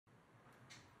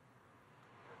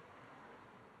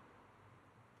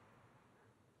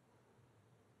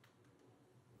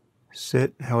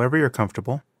Sit however you're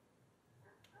comfortable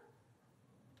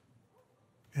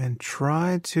and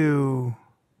try to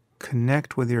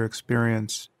connect with your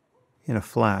experience in a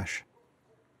flash.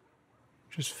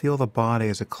 Just feel the body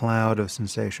as a cloud of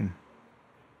sensation.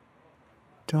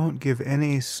 Don't give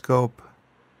any scope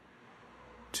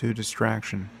to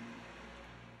distraction.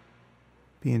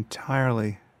 Be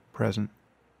entirely present.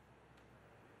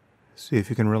 See if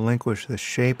you can relinquish the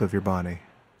shape of your body.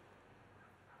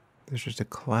 There's just a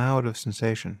cloud of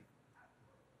sensation.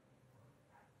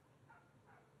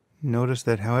 Notice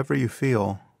that however you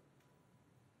feel,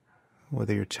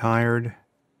 whether you're tired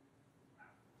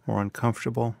or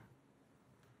uncomfortable,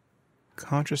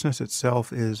 consciousness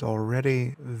itself is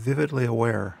already vividly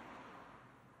aware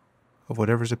of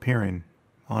whatever's appearing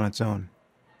on its own.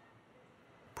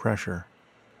 Pressure,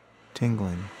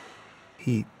 tingling,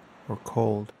 heat or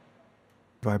cold,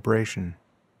 vibration.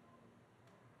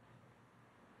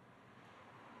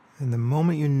 And the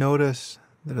moment you notice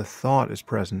that a thought is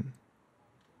present,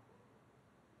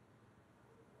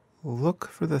 look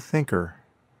for the thinker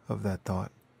of that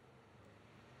thought.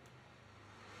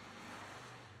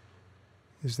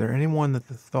 Is there anyone that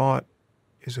the thought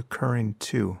is occurring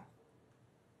to?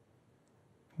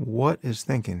 What is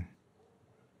thinking?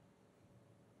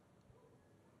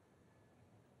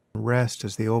 Rest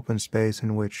is the open space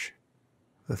in which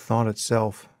the thought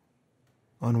itself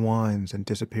unwinds and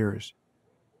disappears.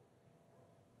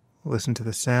 Listen to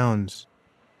the sounds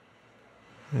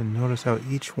and notice how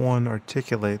each one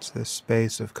articulates this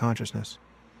space of consciousness.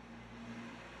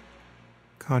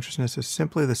 Consciousness is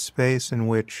simply the space in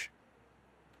which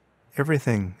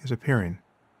everything is appearing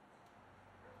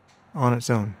on its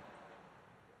own.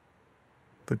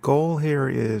 The goal here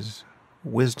is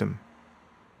wisdom.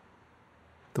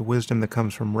 The wisdom that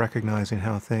comes from recognizing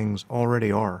how things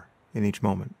already are in each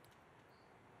moment.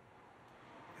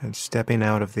 And stepping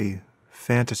out of the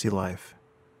fantasy life,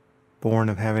 born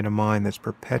of having a mind that's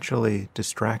perpetually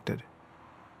distracted.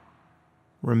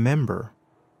 Remember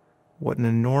what an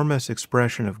enormous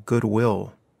expression of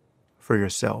goodwill for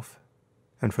yourself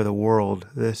and for the world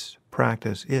this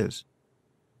practice is.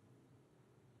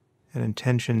 An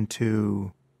intention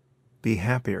to be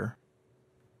happier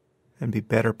and be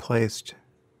better placed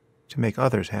to make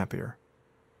others happier.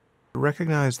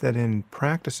 Recognize that in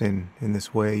practicing in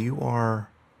this way, you are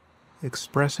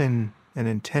expressing an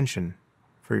intention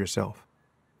for yourself,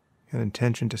 an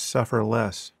intention to suffer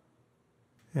less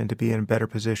and to be in a better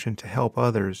position to help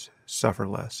others suffer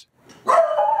less.